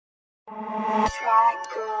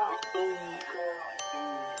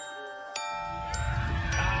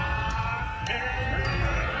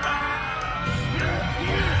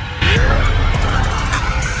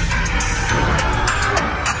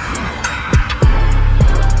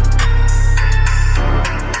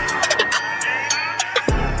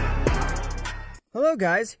Hello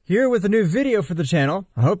guys, here with a new video for the channel.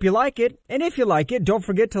 I hope you like it, and if you like it, don't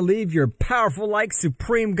forget to leave your powerful like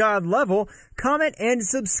Supreme God level, comment, and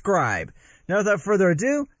subscribe. Now without further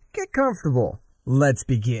ado, get comfortable. Let's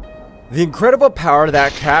begin. The incredible power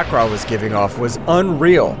that Kakarot was giving off was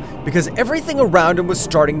unreal, because everything around him was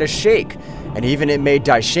starting to shake, and even it made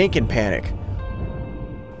Daishinken panic.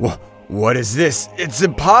 What is this? It's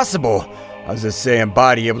impossible! How's a Saiyan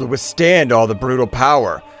body able to withstand all the brutal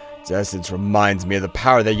power? Its essence reminds me of the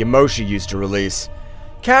power that Yamoshi used to release.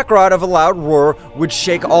 Kakarot, of a loud roar, would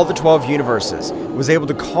shake all the 12 universes, was able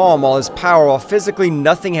to calm all his power while physically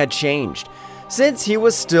nothing had changed. Since he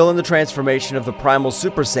was still in the transformation of the primal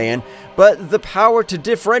Super Saiyan, but the power to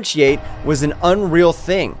differentiate was an unreal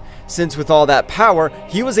thing, since with all that power,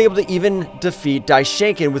 he was able to even defeat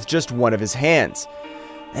Daishinken with just one of his hands.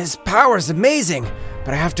 His power is amazing,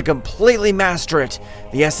 but I have to completely master it.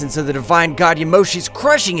 The essence of the divine god Yamoshi's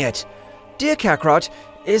crushing it. Dear Kakarot,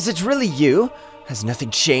 is it really you? Has nothing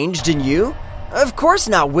changed in you? Of course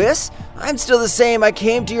not, Whis. I'm still the same I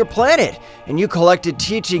came to your planet, and you collected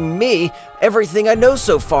teaching me everything I know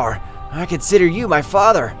so far. I consider you my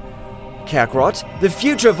father. Kakarot, the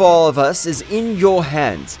future of all of us is in your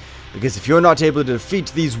hands, because if you're not able to defeat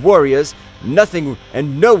these warriors, nothing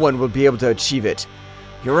and no one will be able to achieve it.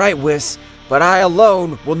 You're right, Whis, but I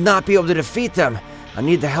alone will not be able to defeat them. I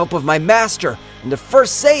need the help of my master and the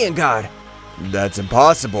first Saiyan god. That's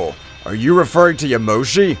impossible. Are you referring to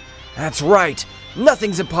Yamoshi? That's right.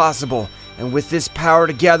 Nothing's impossible. And with this power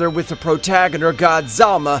together with the protagonist god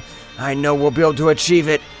Zama, I know we'll be able to achieve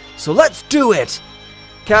it. So let's do it!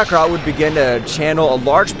 Kakarot would begin to channel a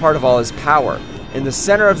large part of all his power in the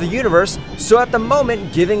center of the universe, so at the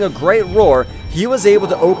moment, giving a great roar, he was able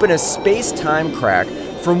to open a space-time crack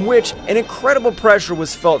from which an incredible pressure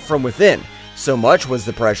was felt from within. So much was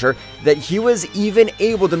the pressure that he was even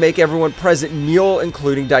able to make everyone present kneel,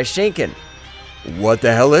 including Daishinken. What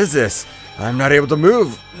the hell is this? I'm not able to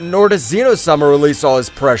move, nor does Zeno-sama release all his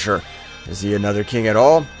pressure. Is he another king at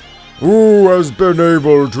all? Who has been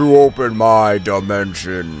able to open my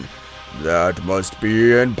dimension? That must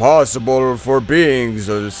be impossible for beings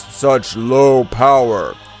of such low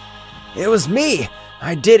power. It was me!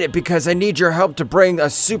 I did it because I need your help to bring a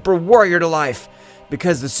super warrior to life.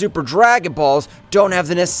 Because the super Dragon Balls don't have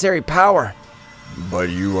the necessary power. But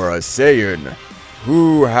you are a Saiyan.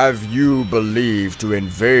 Who have you believed to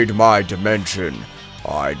invade my dimension?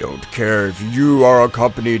 I don't care if you are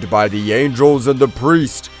accompanied by the angels and the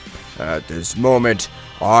priest. At this moment,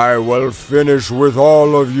 I will finish with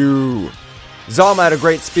all of you. Zama at a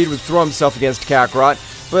great speed would throw himself against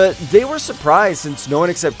Kakarot, but they were surprised since no one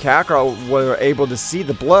except Kakarot were able to see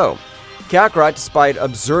the blow. Kakarot, despite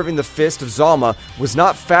observing the fist of Zama, was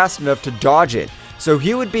not fast enough to dodge it, so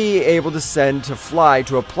he would be able to send to fly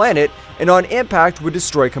to a planet and on impact would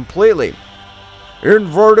destroy completely.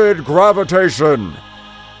 Inverted gravitation!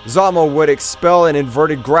 Zama would expel an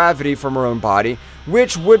inverted gravity from her own body,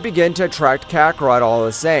 which would begin to attract Kakarot all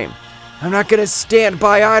the same. I'm not gonna stand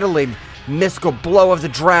by idly, mythical blow of the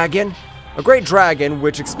dragon! A great dragon,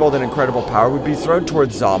 which expelled an incredible power, would be thrown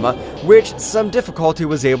towards Zama, which some difficulty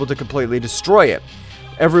was able to completely destroy it.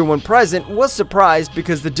 Everyone present was surprised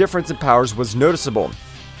because the difference in powers was noticeable.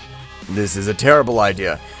 This is a terrible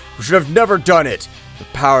idea. We should have never done it. The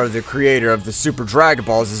power of the creator of the Super Dragon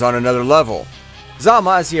Balls is on another level.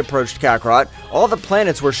 Zama, as he approached Kakarot, all the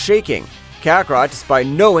planets were shaking. Kakarot, despite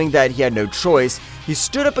knowing that he had no choice, he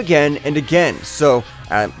stood up again and again, so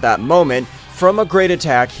at that moment, from a great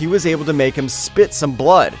attack, he was able to make him spit some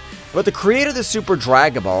blood. But the creator of the Super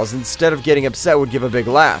Dragon Balls, instead of getting upset, would give a big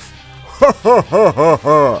laugh. Ha ha ha ha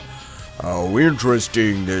ha! How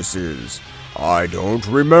interesting this is. I don't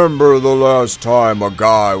remember the last time a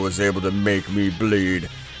guy was able to make me bleed.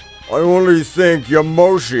 I only think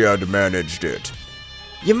Yamoshi had managed it.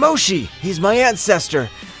 Yamoshi! He's my ancestor,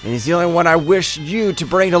 and he's the only one I wish you to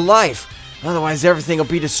bring to life. Otherwise everything will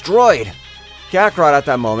be destroyed. Kakarot at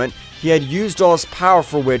that moment, he had used all his power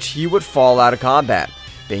for which he would fall out of combat,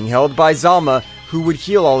 being held by Zama, who would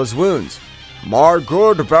heal all his wounds. My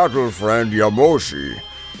good battle friend Yamoshi,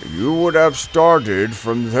 you would have started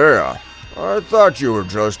from there. I thought you were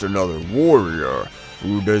just another warrior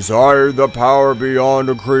who desired the power beyond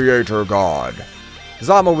a creator god.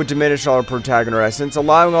 Zama would diminish all her protagonist essence,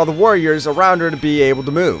 allowing all the warriors around her to be able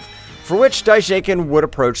to move. for which Daishiken would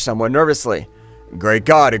approach somewhat nervously. Great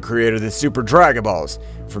God and creator of the Super Dragon Balls.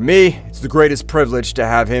 For me, it's the greatest privilege to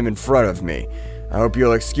have him in front of me. I hope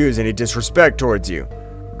you'll excuse any disrespect towards you.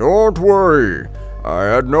 Don't worry. I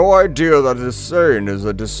had no idea that this Saiyan is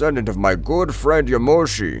a descendant of my good friend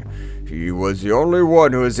Yamoshi. He was the only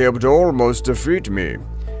one who was able to almost defeat me.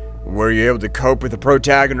 Were you able to cope with the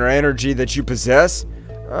protagonist energy that you possess?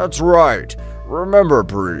 That's right. Remember,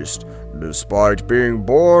 priest, despite being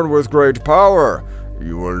born with great power,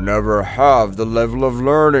 you will never have the level of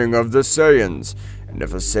learning of the Saiyans. And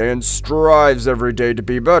if a Saiyan strives every day to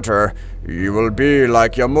be better, he will be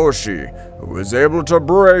like Yamoshi, who is able to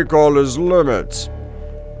break all his limits.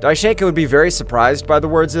 Daishiken would be very surprised by the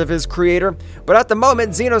words of his creator, but at the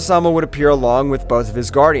moment, Zeno-sama would appear along with both of his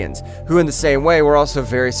guardians, who in the same way were also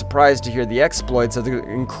very surprised to hear the exploits of the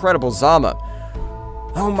incredible Zama.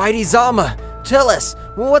 Oh, mighty Zama, tell us,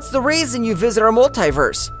 what's the reason you visit our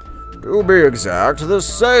multiverse? To be exact, the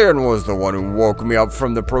Saiyan was the one who woke me up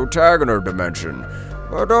from the protagonist dimension.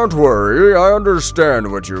 But don't worry, I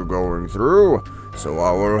understand what you're going through, so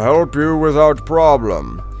I will help you without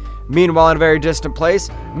problem. Meanwhile, in a very distant place,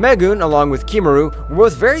 Megun, along with Kimaru, were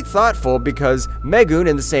both very thoughtful because Megun,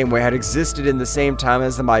 in the same way, had existed in the same time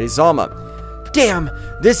as the mighty Zama. Damn,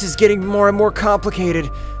 this is getting more and more complicated.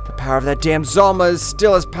 The power of that damn Zama is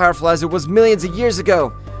still as powerful as it was millions of years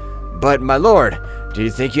ago. But, my lord, do you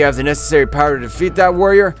think you have the necessary power to defeat that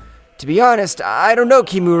warrior? To be honest, I don't know,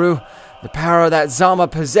 Kimaru. The power that Zama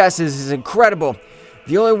possesses is incredible.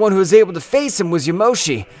 The only one who was able to face him was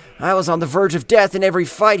Yamoshi. I was on the verge of death in every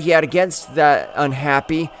fight he had against that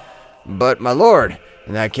unhappy. But, my lord,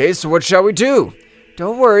 in that case, what shall we do?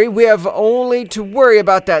 Don't worry, we have only to worry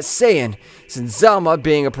about that Saiyan, since Zama,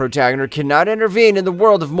 being a protagonist, cannot intervene in the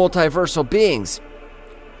world of multiversal beings.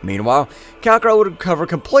 Meanwhile, Kakarot would recover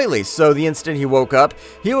completely, so the instant he woke up,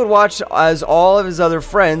 he would watch as all of his other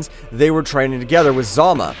friends, they were training together with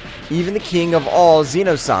Zama, even the king of all,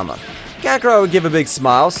 Zeno-sama. Kakarot would give a big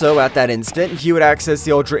smile, so at that instant, he would access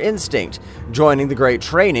the Ultra Instinct, joining the Great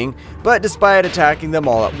Training, but despite attacking them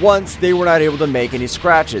all at once, they were not able to make any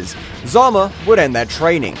scratches. Zama would end that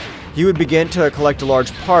training. He would begin to collect a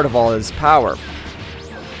large part of all his power.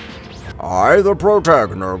 I, the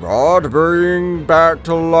protagonist god, bring back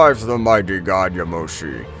to life the mighty god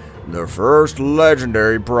Yamoshi, the first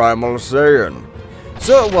legendary primal Saiyan.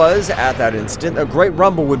 So it was, at that instant, a great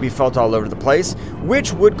rumble would be felt all over the place,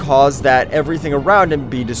 which would cause that everything around him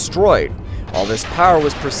be destroyed. All this power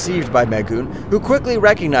was perceived by Megun, who quickly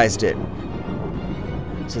recognized it.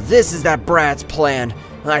 So this is that brat's plan.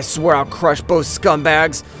 I swear I'll crush both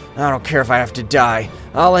scumbags. I don't care if I have to die.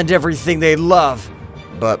 I'll end everything they love.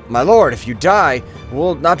 But, my lord, if you die,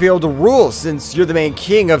 we'll not be able to rule since you're the main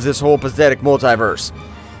king of this whole pathetic multiverse.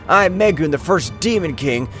 I'm Megun, the first demon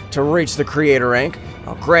king to reach the creator rank.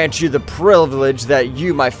 I'll grant you the privilege that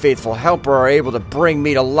you, my faithful helper, are able to bring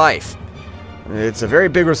me to life. It's a very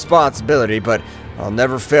big responsibility, but I'll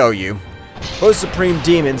never fail you. Both supreme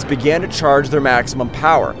demons began to charge their maximum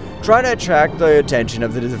power, trying to attract the attention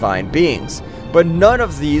of the divine beings. But none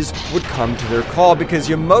of these would come to their call because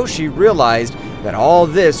Yamoshi realized that all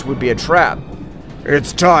this would be a trap.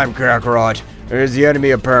 It's time, Kakarot, as the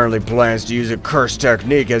enemy apparently plans to use a curse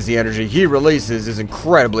technique as the energy he releases is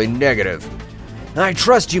incredibly negative. I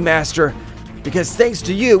trust you, Master, because thanks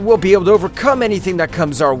to you, we'll be able to overcome anything that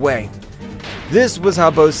comes our way. This was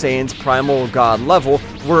how both Saiyans primal god level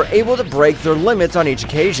were able to break their limits on each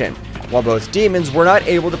occasion, while both demons were not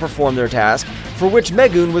able to perform their task, for which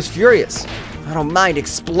Megun was furious. I don't mind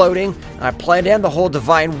exploding. I plan to end the whole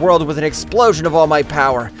divine world with an explosion of all my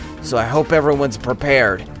power, so I hope everyone's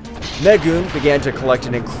prepared. Megun began to collect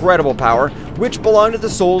an incredible power, which belonged to the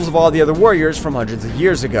souls of all the other warriors from hundreds of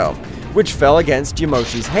years ago, which fell against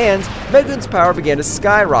Yamoshi's hands. Megun's power began to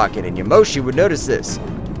skyrocket, and Yamoshi would notice this.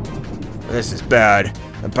 This is bad.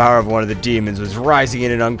 The power of one of the demons was rising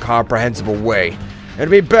in an incomprehensible way. It'd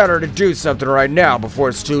be better to do something right now before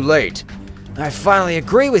it's too late. I finally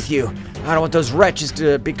agree with you. I don't want those wretches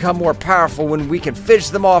to become more powerful when we can finish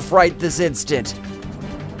them off right this instant.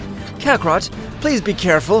 Kakarot, please be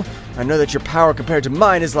careful. I know that your power compared to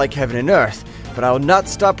mine is like heaven and earth, but I will not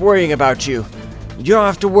stop worrying about you. You don't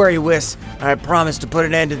have to worry, Whis. I promise to put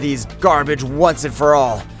an end to these garbage once and for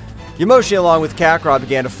all. Yamoshi along with Kakarot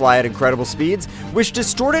began to fly at incredible speeds, which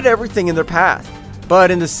distorted everything in their path.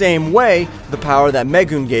 But in the same way, the power that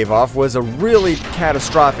Megun gave off was a really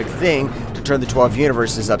catastrophic thing to turn the 12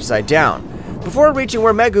 universes upside down. Before reaching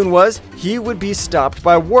where Megun was, he would be stopped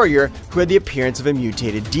by a warrior who had the appearance of a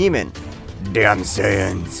mutated demon. Damn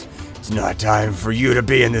Saiyans, it's not time for you to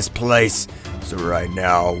be in this place, so right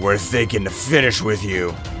now we're thinking to finish with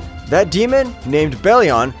you. That demon, named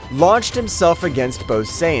Belion, launched himself against both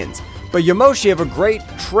Saiyans, but Yamoshi of a great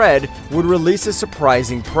tread would release a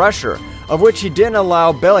surprising pressure, of which he didn't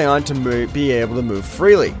allow Belion to be able to move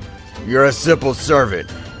freely. "You're a simple servant,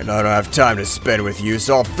 and I don't have time to spend with you,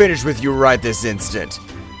 so I'll finish with you right this instant."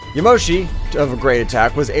 Yamoshi, of a great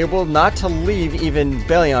attack, was able not to leave even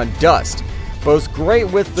Belion dust. Both great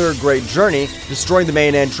with their great journey, destroying the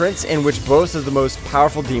main entrance in which both of the most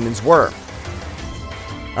powerful demons were.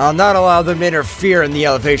 "I'll not allow them to interfere in the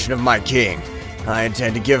elevation of my king. I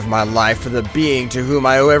intend to give my life for the being to whom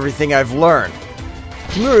I owe everything I've learned."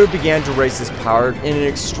 Kimuru began to raise his power in an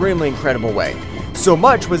extremely incredible way. So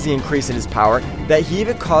much was the increase in his power that he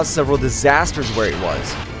even caused several disasters where he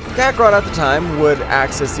was. Kakarot at the time would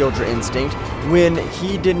access the Ultra Instinct when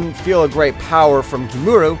he didn't feel a great power from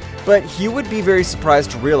Kimuru, but he would be very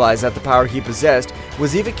surprised to realize that the power he possessed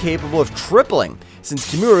was even capable of tripling, since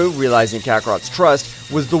Kimuru, realizing Kakarot's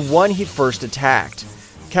trust, was the one he first attacked.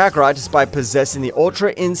 Kakarot, despite possessing the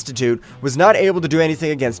Ultra Institute, was not able to do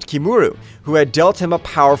anything against Kimuru, who had dealt him a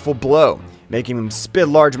powerful blow. Making him spit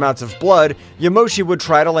large amounts of blood, Yamoshi would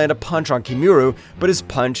try to land a punch on Kimuru, but his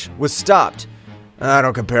punch was stopped. "I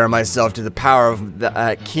don't compare myself to the power of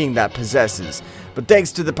the king that possesses, but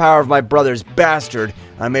thanks to the power of my brother's bastard,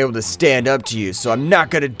 I'm able to stand up to you, so I'm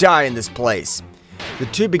not gonna die in this place." The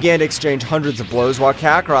two began to exchange hundreds of blows while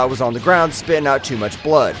Kakarot was on the ground spitting out too much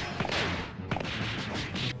blood.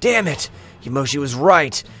 "Damn it! Yamoshi was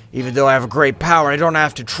right. Even though I have a great power, I don't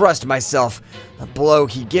have to trust myself. The blow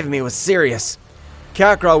he gave me was serious."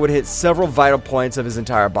 Kakarot would hit several vital points of his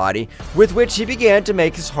entire body, with which he began to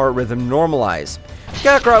make his heart rhythm normalize.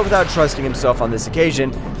 Kakarot, without trusting himself on this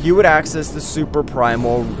occasion, he would access the Super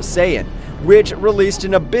Primal Saiyan, which released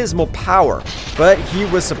an abysmal power. But he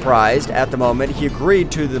was surprised. At the moment, he agreed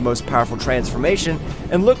to the most powerful transformation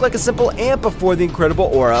and looked like a simple ant before the incredible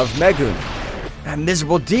aura of Megun. "That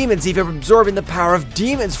miserable demon's even absorbing the power of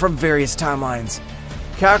demons from various timelines."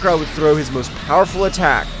 Kakarot would throw his most powerful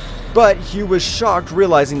attack, but he was shocked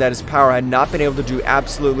realizing that his power had not been able to do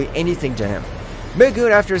absolutely anything to him.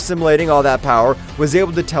 Megun, after assimilating all that power, was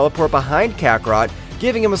able to teleport behind Kakarot,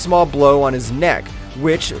 giving him a small blow on his neck,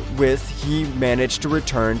 which he managed to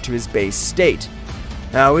return to his base state.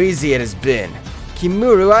 "How easy it has been.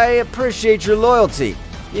 Kimuru, I appreciate your loyalty.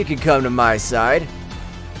 You can come to my side."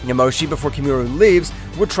 Yamoshi, before Kimuru leaves,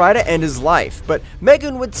 would try to end his life, but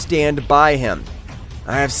Megun would stand by him.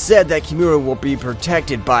 "I have said that Kimuru will be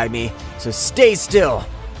protected by me, so stay still."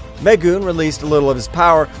 Megun released a little of his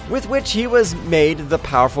power, with which he was made the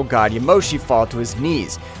powerful god Yamoshi fall to his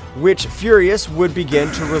knees, which, furious, would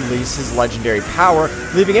begin to release his legendary power,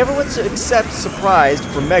 leaving everyone except surprised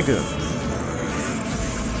for Megun.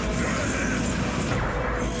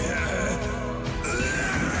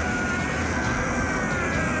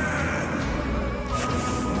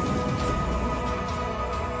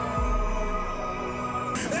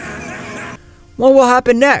 What will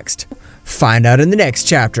happen next? Find out in the next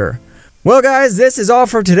chapter. Well guys, this is all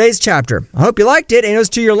for today's chapter. I hope you liked it and it was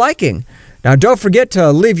to your liking. Now don't forget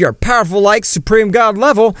to leave your powerful like Supreme God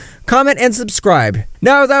level, comment and subscribe.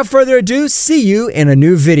 Now without further ado, see you in a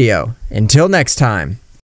new video. Until next time.